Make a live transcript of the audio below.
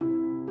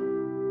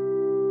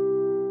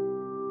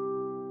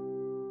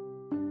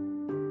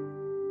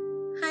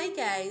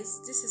Guys,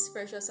 this is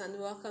Precious and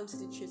welcome to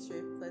the Truth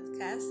Rate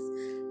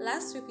podcast.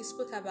 Last week we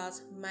spoke about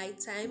my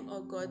time or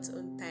God's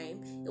own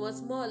time. It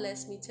was more or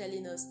less me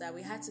telling us that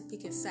we had to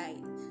pick a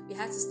side. We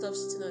had to stop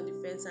sitting on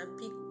the fence and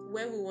pick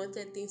when we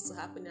wanted things to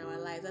happen in our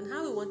lives and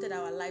how we wanted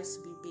our lives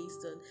to be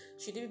based on.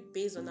 Should it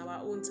be based on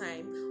our own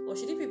time or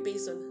should it be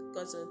based on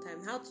God's own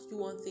time? How do you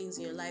want things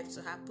in your life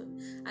to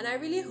happen? And I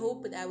really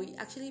hope that we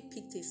actually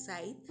picked a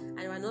side and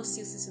we're not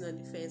still sitting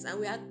on the fence and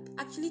we are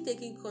actually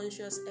taking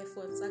conscious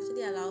efforts to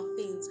actually allow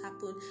things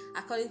happen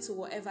according to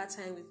whatever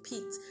time we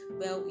picked.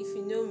 Well, if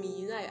you know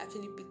me, you know I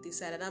actually picked a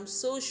side and I'm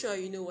so sure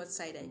you know what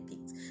side I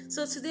picked.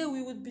 So today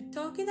we would be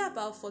talking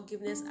about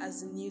forgiveness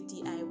as the new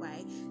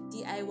DIY.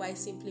 DIY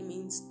simply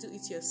means do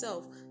it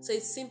yourself. So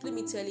it's simply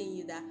me telling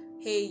you that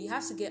hey, you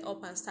have to get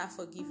up and start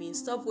forgiving.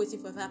 Stop waiting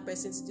for that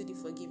person to do the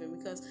forgiving,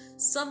 because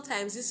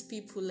sometimes these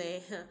people,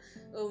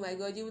 oh my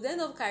God, you would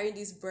end up carrying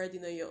this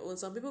burden on your own.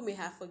 Some people may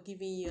have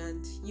forgiven you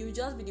and you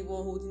just be the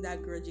one holding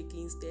that grudge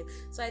against them.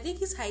 So I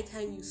think it's high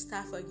time you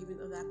start forgiving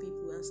other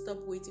people and stop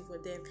waiting for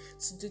them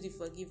to do the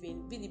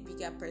forgiving. Be the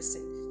bigger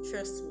person.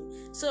 Trust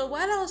me. So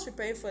while I was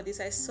preparing for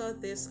this, I saw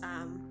this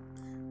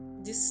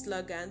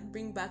slogan,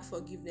 bring back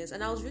forgiveness,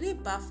 and I was really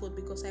baffled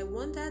because I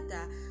wondered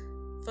that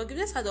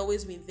forgiveness had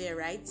always been there,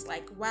 right?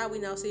 Like, why are we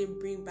now saying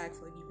bring back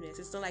forgiveness?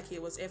 It's not like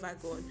it was ever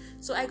gone.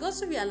 So I got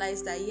to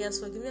realize that yes,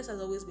 forgiveness has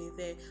always been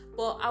there,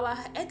 but our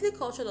earthly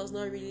culture does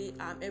not really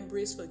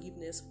embrace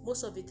forgiveness.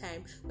 Most of the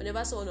time,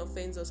 whenever someone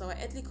offends us, our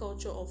earthly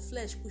culture or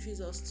flesh pushes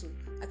us to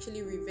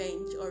actually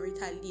revenge or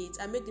retaliate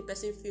and make the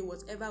person feel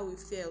whatever we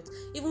felt,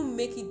 even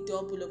make it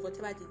double of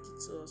whatever they did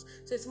to us.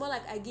 So it's more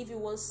like I give you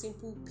one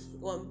single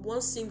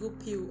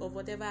pill of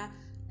whatever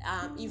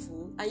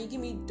evil, and you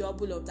give me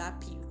double of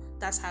that pill.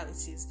 That's how it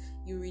is.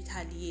 You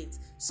retaliate.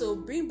 So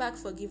bring back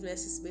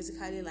forgiveness is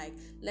basically like,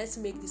 let's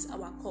make this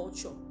our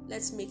culture.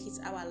 Let's make it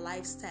our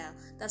lifestyle.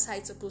 That's how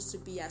it's supposed to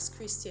be as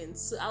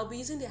Christians. So I'll be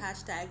using the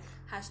hashtag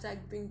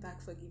bring back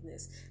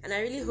forgiveness. And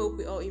I really hope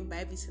we all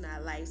imbibe it in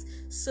our lives.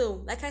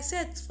 So like I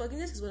said,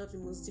 forgiveness is one of the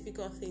most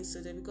difficult things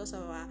to do because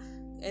of our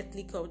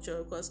ethnic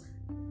culture. Because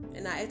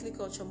in our ethnic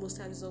culture, most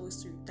times it's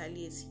always to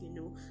retaliate,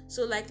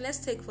 So like, let's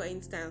take for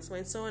instance,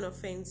 when someone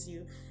offends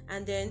you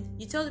and then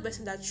you tell the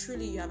person that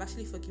truly you have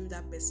actually forgiven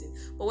that person.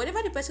 But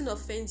whenever the person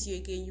offends you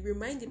again, you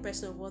remind the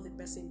person of what the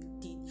person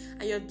did.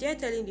 And you're there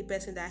telling the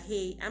person that,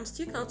 hey, I'm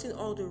still counting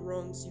all the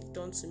wrongs you've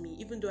done to me,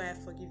 even though I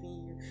have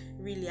forgiven you.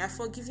 Really, I've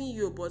forgiven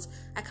you, but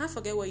I can't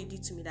forget what you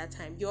did to me that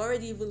time. You're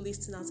already even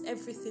listing out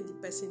everything the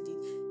person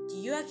did. Do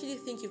you actually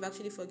think you've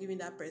actually forgiven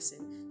that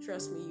person?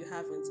 Trust me, you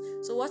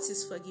haven't. So what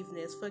is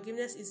forgiveness?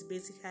 Forgiveness is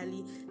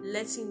basically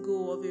letting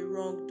go of a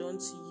wrong done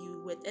to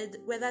you,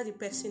 whether the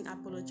person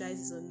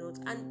apologizes or not.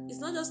 And it's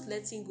not just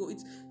letting go,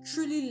 it's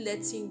truly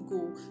letting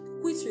go.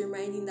 Quit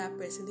reminding that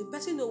person. The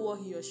person know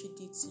what he or she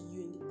did to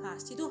you in the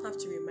past. You don't have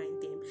to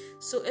remind them.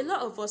 So a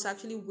lot of us are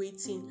actually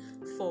waiting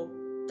for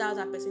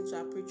that person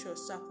to approach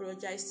us, to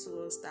apologize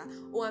to us that,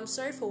 oh, I'm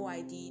sorry for what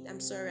I did, I'm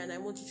sorry and I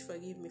want you to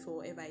forgive me for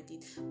whatever I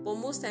did. But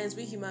most times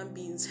we human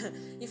beings,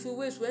 if we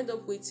wait, we end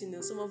up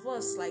waiting. Some of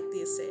us like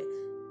this,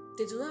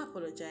 they do not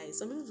apologize.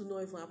 Some people do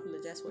not even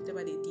apologize for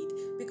whatever they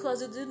did because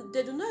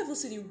they do not even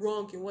see the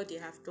wrong in what they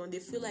have done. They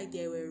feel like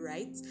they were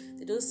right.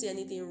 They don't see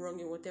anything wrong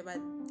in whatever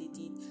they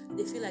did.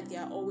 They feel like they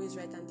are always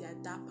right and they are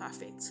that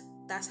perfect.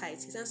 That's how it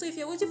is. And so if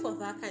you're waiting for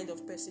that kind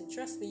of person,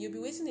 trust me, you'll be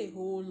waiting a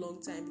whole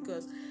long time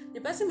because the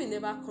person may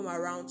never come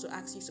around to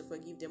ask you to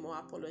forgive them or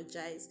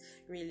apologize,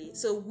 really.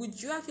 So would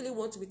you actually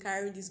want to be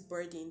carrying this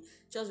burden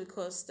just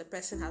because the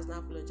person has not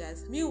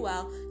apologized?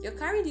 Meanwhile, you're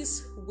carrying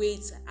this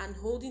weight and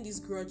holding this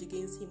grudge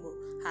against him or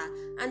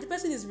her, and the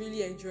person is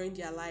really enjoying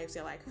their lives.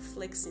 They're like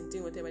flexing,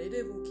 doing whatever. They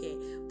don't even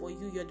care. But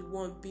you're the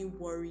one being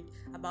worried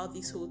about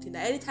this whole thing.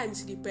 That anytime you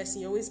see the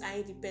person, you're always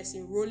eyeing the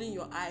person, rolling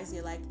your eyes, and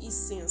you're like,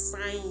 it's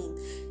insane.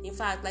 In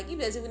fact, like if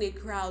there's even a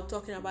crowd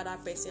talking about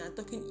that person and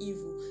talking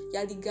evil,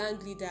 you're the gang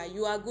leader.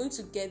 You are going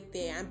to get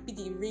there and be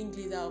the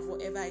ringleader of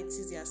whatever it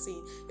is they are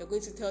saying. You're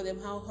going to tell them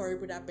how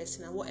horrible that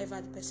person and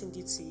whatever the person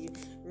did to you.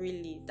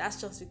 Really,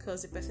 that's just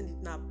because the person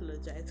did not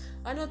apologize.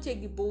 Why not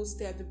take the bold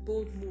step, the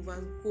bold move,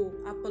 and go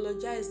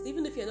apologize?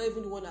 Even if you're not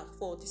even the one at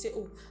fault, you say,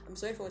 oh, I'm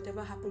sorry for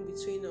whatever happened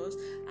between us,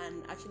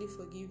 and actually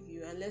forgive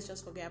you, and let's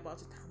just forget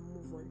about it and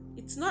move on.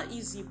 It's not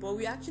easy, but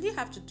we actually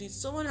have to do it.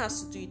 Someone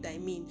has to do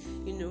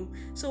it,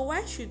 So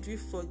why should we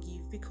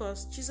forgive?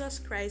 Because Jesus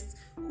Christ,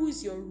 who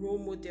is your role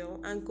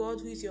model, and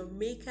God, who is your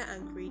maker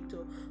and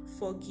creator,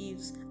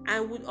 forgives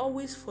and would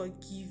always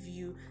forgive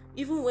you.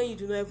 Even when you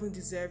do not even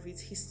deserve it,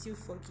 he still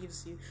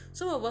forgives you.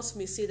 Some of us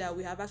may say that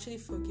we have actually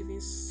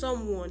forgiven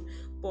someone,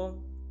 but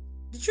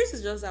the truth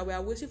is just that we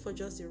are waiting for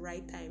just the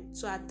right time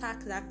to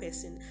attack that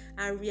person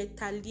and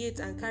retaliate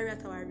and carry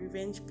out our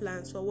revenge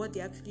plans for what they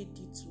actually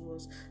did to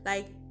us.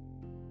 Like,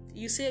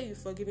 you say you're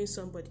forgiving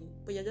somebody,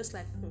 but you're just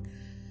like,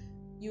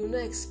 you will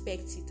not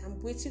expect it.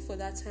 I'm waiting for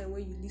that time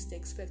when you least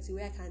expect it,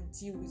 where I can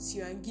deal with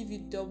you and give you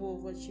double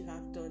of what you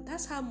have done.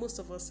 That's how most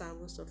of us are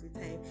most of the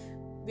time.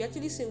 we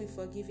actually say we're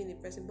forgiving a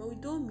person, but we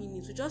don't mean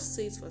it. We just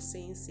say it for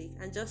saying sake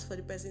and just for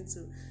the person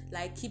to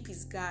like keep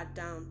his guard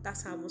down.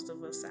 That's how most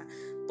of us are.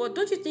 But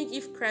don't you think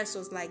if Christ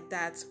was like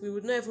that, we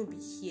would not even be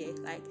here?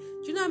 Like,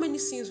 do you know how many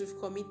sins we've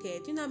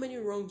committed? Do you know how many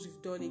wrongs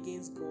we've done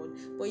against God?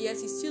 But yet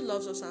he still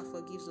loves us and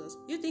forgives us.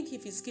 Do you think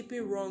if he's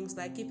keeping wrongs,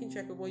 like keeping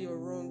track of all your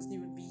wrongs, you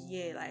would be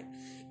here? Like,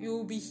 you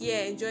will be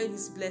here enjoying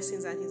his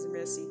blessings and his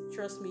mercy.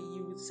 Trust me,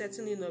 you would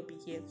certainly not be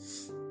here.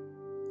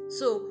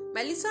 So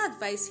my little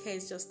advice here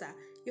is just that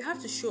you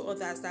have to show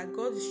others that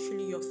God is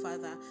truly your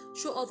Father.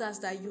 Show others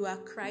that you are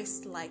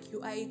Christ-like.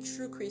 You are a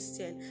true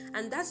Christian.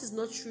 And that is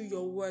not through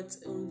your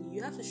words only.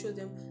 You have to show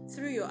them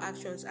through your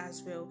actions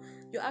as well.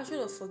 Your action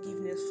of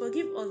forgiveness.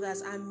 Forgive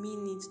others and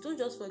mean it. Don't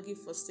just forgive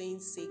for saying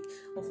sake.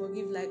 Or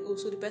forgive like, oh,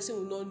 so the person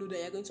will not know that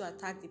you're going to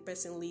attack the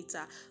person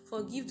later.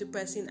 Forgive the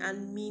person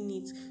and mean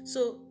it.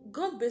 So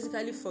God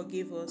basically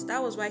forgave us.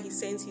 That was why he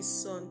sent his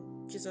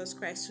son, Jesus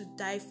Christ, to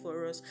die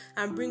for us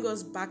and bring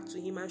us back to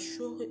him and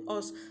show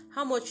us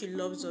how much he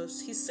loves us.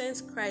 He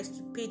sent Christ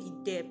to pay the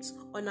debt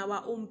on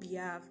our own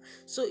behalf.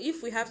 So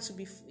if we have to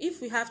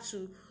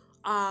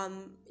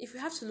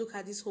look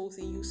at this whole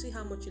thing, you see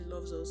how much he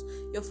loves us.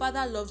 Your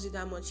Father loves you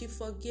that much. He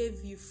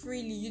forgave you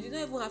freely. You did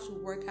not even have to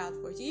work out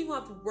for it. You didn't even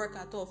have to work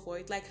at all for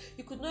it. Like,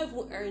 you could not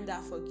even earn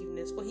that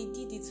forgiveness, but he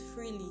did it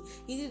freely.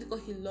 He did it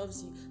because he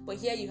loves you. But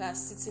here you are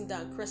sitting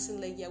down,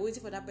 crossing leg, you're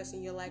waiting for that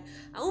person. You're like,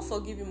 I won't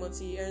forgive him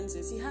until he earns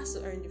it. He has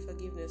to earn the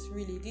forgiveness.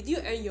 Really? Did you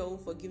earn your own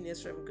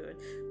forgiveness from God?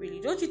 Really?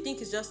 Don't you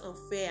think it's just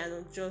unfair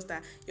and unjust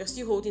that you're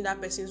still holding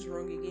that person's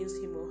wrong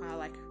against him or her?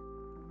 Like,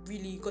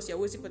 really, because you're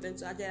waiting for them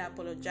to either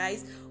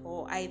apologize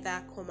or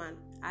either come and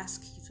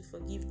ask you to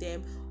forgive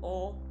them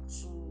or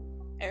to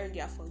earn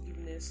their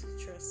forgiveness.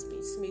 Trust me,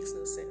 it makes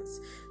no sense.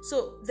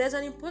 So there's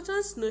an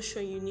important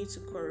notion you need to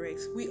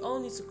correct. We all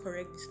need to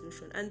correct this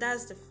notion, and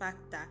that's the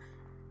fact that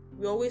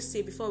we always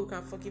say before we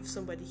can forgive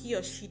somebody, he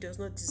or she does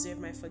not deserve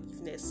my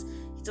forgiveness.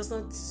 He does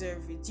not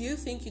deserve it. Do you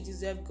think you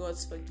deserve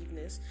God's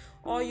forgiveness?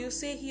 Or you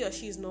say he or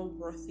she is not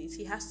worth it.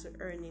 He has to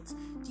earn it.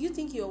 Do you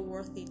think you're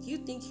worth it? Do you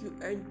think you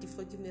earned the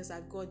forgiveness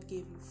that God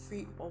gave you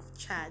free of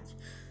charge?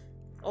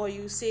 Or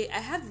you say, I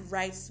have the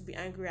right to be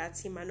angry at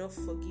him and not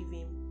forgive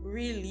him.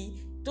 Really?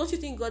 Don't you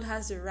think God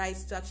has the right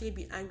to actually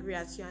be angry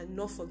at you and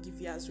not forgive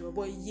you as well?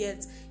 But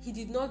yet, he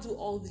did not do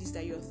all this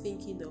that you're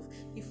thinking of.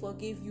 He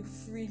forgave you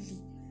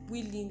freely,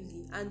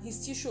 willingly, and he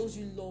still shows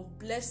you love,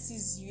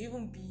 blesses you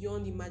even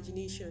beyond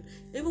imagination.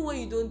 Even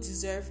when you don't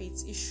deserve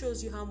it, it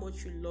shows you how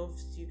much he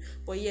loves you.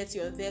 But yet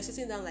you're there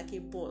sitting down like a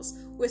boss,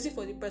 waiting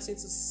for the person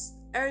to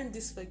earn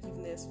this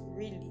forgiveness.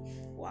 Really?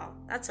 Wow,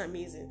 that's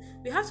amazing.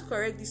 We have to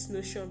correct this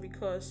notion,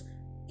 because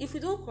if we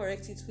don't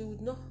correct it, we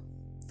would not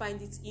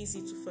find it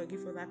easy to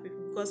forgive other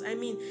people. Because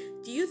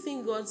do you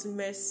think God's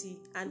mercy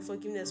and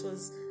forgiveness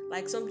was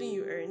like something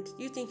you earned?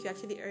 Do you think you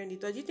actually earned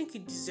it? Or do you think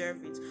you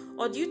deserve it?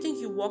 Or do you think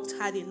you worked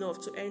hard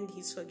enough to earn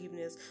his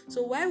forgiveness?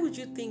 So why would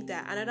you think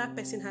that another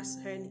person has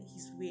to earn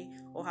his way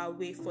or her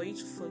way for you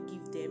to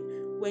forgive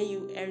them when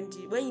you earned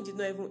it, when you did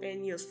not even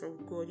earn yours from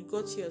God? You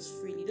got yours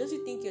freely. Don't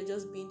you think you're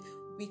just being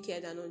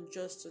wicked and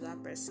unjust to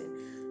that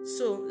person?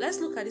 So let's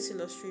look at this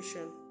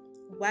illustration,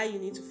 why you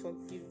need to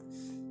forgive.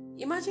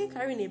 Imagine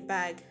carrying a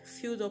bag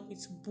filled up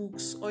with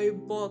books, or a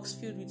box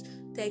filled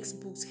with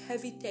textbooks,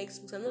 heavy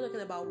textbooks. I'm not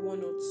talking about one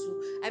or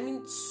two. I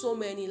mean so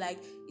many. Like,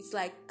 it's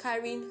like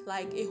carrying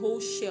like a whole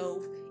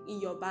shelf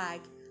in your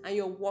bag and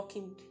you're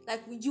walking.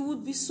 Like, you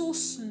would be so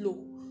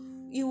slow.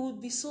 It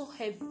would be so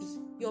heavy.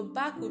 Your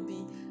back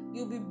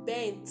you'll be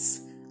bent.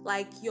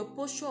 Like, your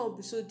posture will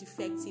be so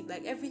defective.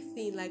 Like,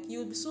 everything, like,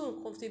 you'll be so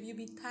uncomfortable. You'll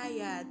be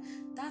tired.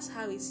 That's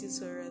how it is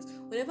for us.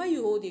 Whenever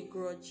you hold a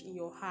grudge in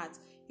your heart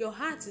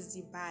is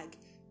the bag.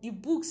 The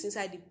books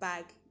inside the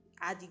bag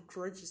are the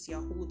grudges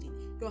you're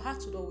holding. Your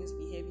heart would always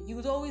be heavy. You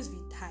would always be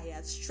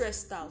tired,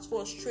 stressed out,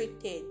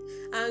 frustrated,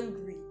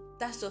 angry.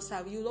 That's just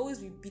how you'll always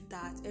be bitter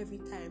at every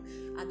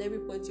time, at every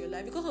point in your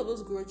life, because of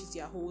those grudges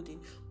you're holding.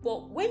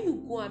 But when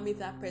you go and meet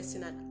that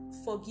person and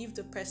forgive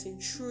the person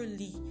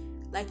truly,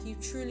 like you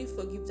truly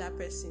forgive that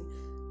person,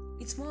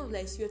 it's more of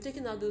like, so you're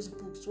taking out those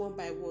books one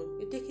by one.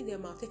 You're taking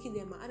them out.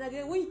 And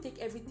again, when you take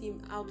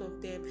everything out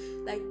of them,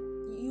 like,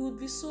 it would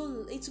be so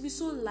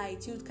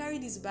light. You would carry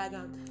this bag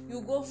and you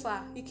go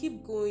far. You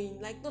keep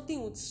going, like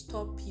nothing would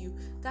stop you.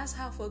 That's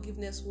how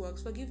forgiveness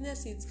works.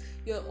 Forgiveness is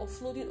you're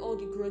offloading all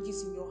the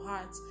grudges in your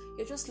heart.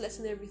 You're just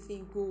letting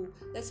everything go,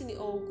 letting it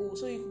all go,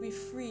 so you could be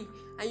free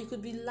and you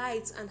could be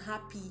light and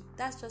happy.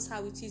 That's just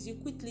how it is. You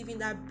quit living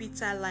that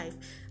bitter life,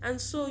 and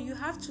so you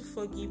have to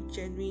forgive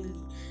genuinely,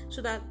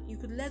 so that you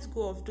could let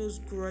go of those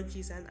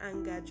grudges and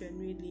anger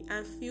genuinely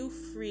and feel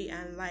free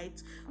and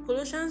light.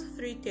 Colossians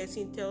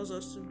 3:13 tells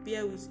us to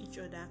bear with each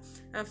other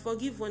and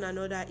forgive one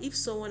another if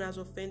someone has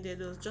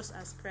offended us, just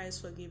as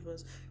Christ forgave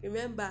us.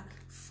 Remember,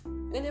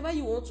 whenever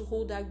you want to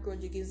hold that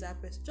grudge against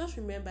that person, just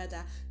remember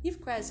that if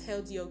Christ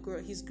held your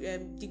grudge,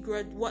 the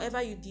grudge,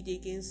 whatever you did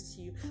against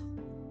you,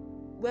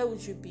 where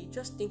would you be?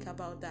 Just think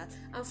about that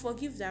and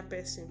forgive that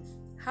person.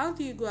 How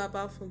do you go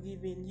about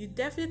forgiving? You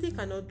definitely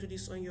cannot do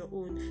this on your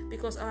own,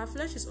 because our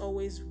flesh is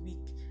always weak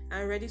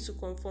and ready to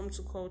conform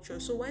to culture.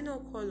 So why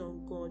not call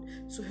on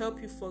God to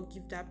help you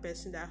forgive that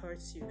person that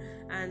hurts you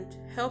and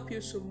help you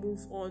to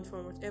move on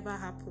from whatever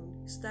happened?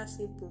 It's that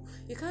simple.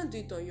 You can't do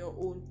it on your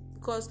own,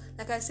 because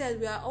like I said,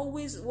 we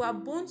are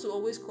born to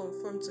always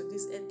conform to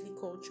this earthly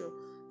culture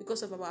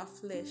because of our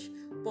flesh,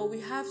 but we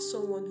have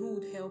someone who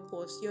would help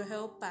us. Your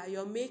helper,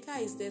 your maker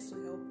is there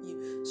to help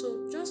you.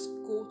 So just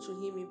go to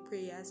him in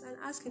prayers and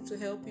ask him to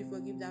help you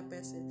forgive that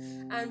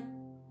person. And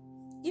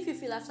if you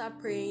feel after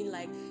praying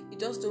like you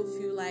just don't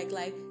feel like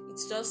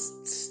it's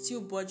just still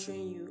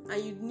bothering you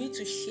and you need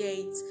to share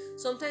it,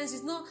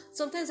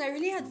 sometimes I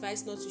really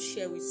advise not to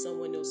share with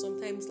someone else.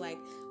 Sometimes like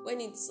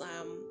when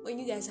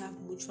you guys have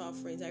mutual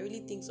friends, I really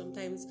think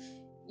sometimes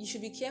you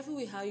should be careful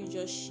with how you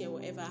just share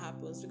whatever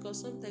happens,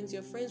 because sometimes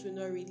your friends will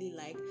not really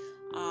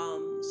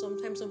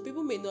sometimes some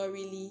people may not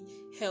really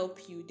help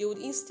you. They would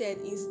instead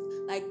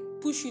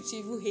push you to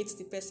even hate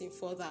the person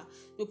further.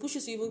 They'll push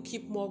you to even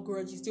keep more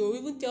grudges. They will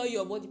even tell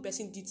you about what the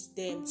person did to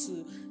them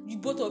too.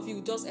 Both of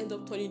you just end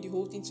up turning the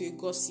whole thing to a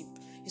gossip.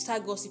 You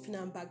start gossiping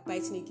and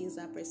backbiting against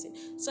that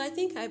person. So I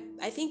think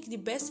the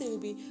best thing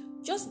would be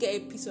just get a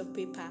piece of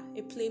paper,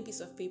 a plain piece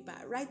of paper.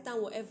 Write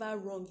down whatever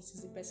wrong it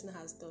is the person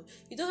has done.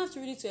 You don't have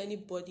to read it to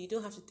anybody. You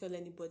don't have to tell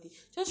anybody.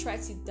 Just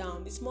write it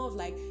down. It's more of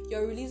like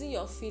you're releasing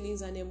your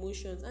feelings and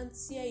emotions, and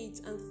tear it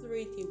and throw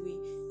it away.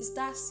 It's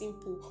that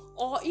simple.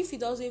 Or if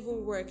it doesn't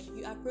even work,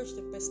 you approach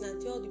the person and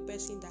tell the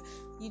person that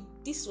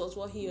this was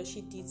what he or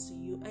she did to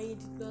you and you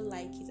did not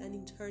like it and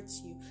it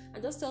hurts you.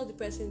 And just tell the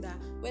person that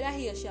whether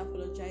he or she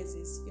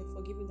apologizes, you're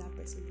forgiving that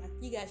person, that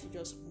you guys should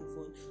just move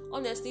on.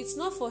 Honestly, it's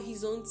not for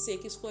his own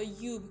sake, it's for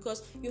you,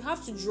 because you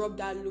have to drop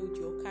that load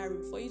you're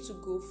carrying for you to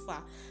go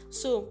far.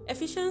 So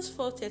Ephesians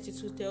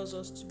 4:32 tells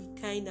us to be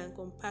kind and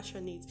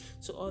compassionate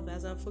to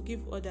others and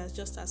forgive others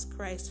just as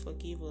Christ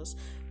forgave us.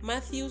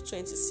 Matthew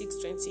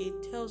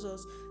 26:28 tells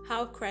us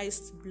how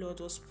Christ's blood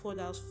was poured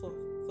out for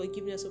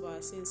forgiveness of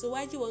our sins. So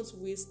why do you want to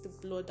waste the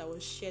blood that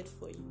was shed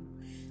for you?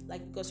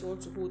 Like because you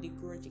want to hold a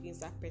grudge against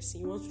that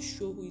person, you want to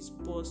show who is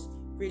boss.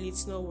 Really,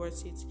 it's not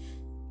worth it.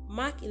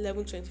 Mark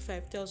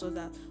 11:25 tells us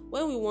that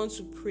when we want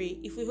to pray,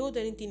 if we hold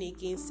anything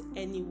against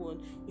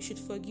anyone, we should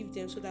forgive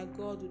them so that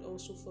God would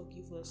also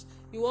forgive us.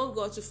 You want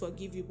God to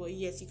forgive you, but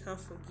yet you can't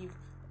forgive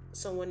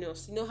someone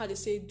else. You know how they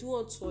say, do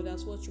unto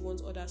others what you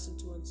want others to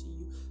do unto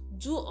you.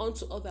 Do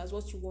unto others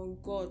what you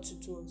want God to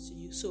do unto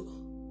you. So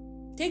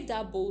take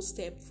that bold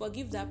step,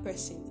 forgive that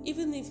person,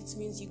 even if it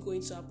means you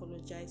going to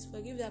apologize.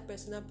 Forgive that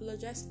person,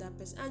 apologize to that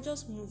person, and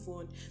just move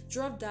on.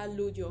 Drop that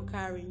load you're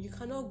carrying. You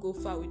cannot go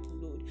far with the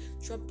load.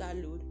 Drop that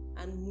load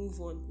and move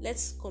on.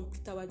 Let's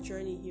complete our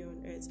journey here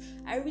on earth.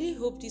 I really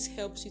hope this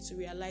helps you to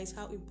realize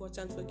how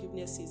important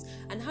forgiveness is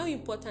and how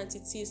important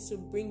it is to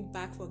bring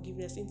back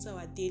forgiveness into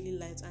our daily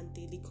lives and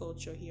daily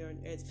culture here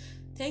on earth.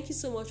 Thank you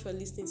so much for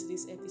listening to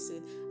this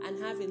episode and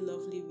have a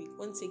lovely week.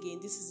 Once again,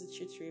 this is the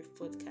Truth Rave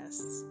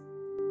Podcast.